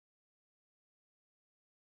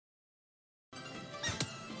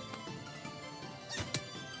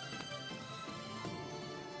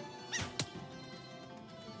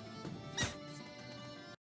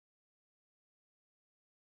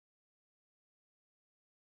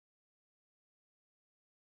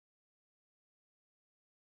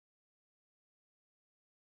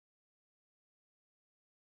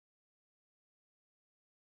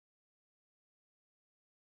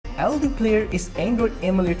LD Player is Android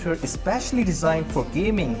emulator especially designed for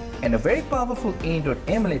gaming and a very powerful Android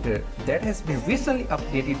emulator that has been recently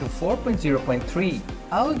updated to 4.0.3.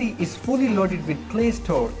 LD is fully loaded with Play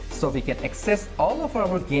Store so we can access all of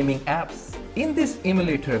our gaming apps. In this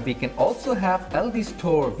emulator, we can also have LD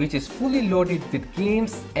Store which is fully loaded with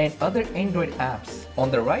games and other Android apps.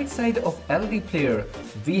 On the right side of LD Player,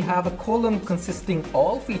 we have a column consisting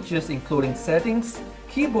all features including settings,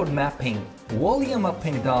 keyboard mapping, volume up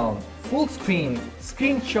and down, full screen,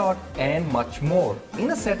 screenshot and much more. In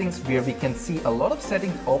the settings where we can see a lot of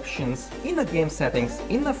settings options, in the game settings,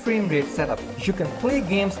 in the frame rate setup, you can play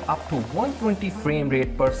games up to 120 frame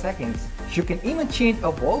rate per second. You can even change a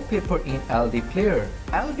wallpaper in LD Player.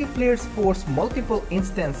 LD Player supports multiple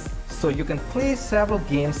instances, so you can play several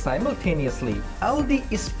games simultaneously. LD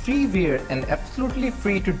is freeware and absolutely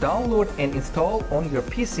free to download and install on your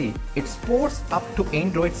PC. It supports up to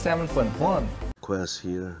Android 7.1. Quest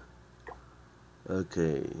here.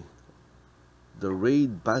 Okay. The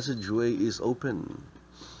raid passageway is open.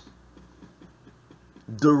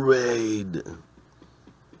 The raid.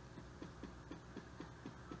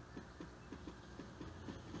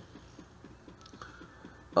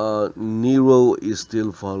 Nero is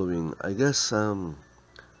still following. I guess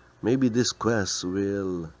maybe this quest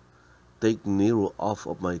will take Nero off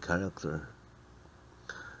of my character.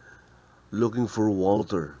 Looking for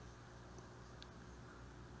Walter.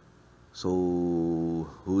 So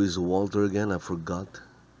who is Walter again? I forgot.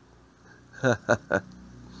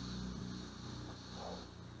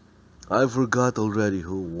 I forgot already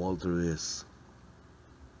who Walter is.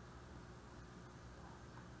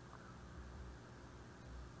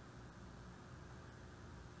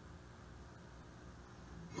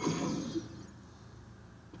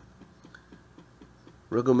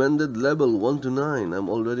 Recommended level 1 to 9. I'm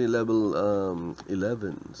already level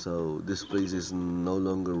 11, so this place is no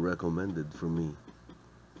longer recommended for me.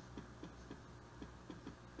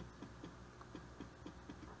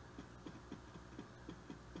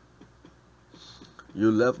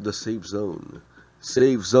 You left the safe zone.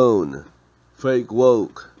 Safe zone. Fake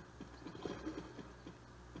woke.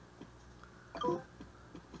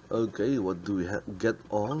 Okay, what do we have? Get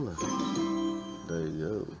all. There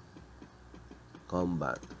you go.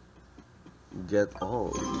 Combat. Get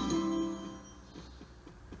all.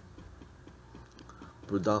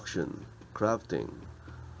 Production. Crafting.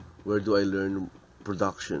 Where do I learn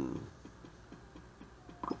production?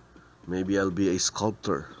 Maybe I'll be a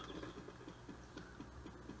sculptor.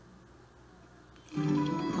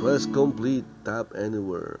 Quest complete. Tap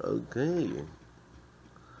anywhere. Okay.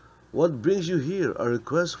 What brings you here? A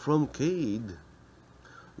request from Cade.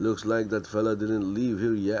 Looks like that fella didn't leave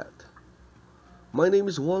here yet. My name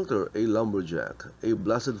is Walter, a lumberjack. A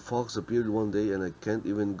blasted fox appeared one day and I can't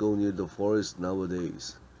even go near the forest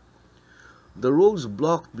nowadays. The road's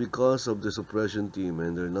blocked because of the suppression team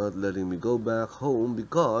and they're not letting me go back home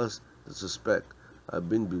because they suspect I've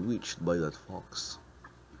been bewitched by that fox.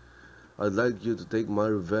 I'd like you to take my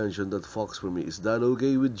revenge on that fox for me. Is that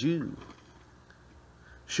okay with you?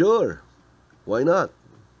 Sure. Why not?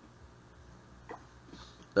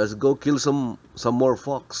 Let's go kill some more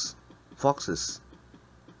foxes.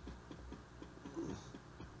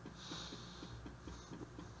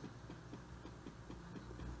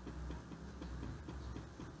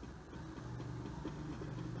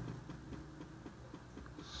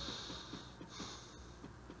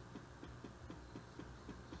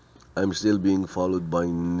 I'm still being followed by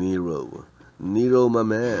Nero. Nero, my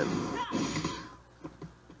man.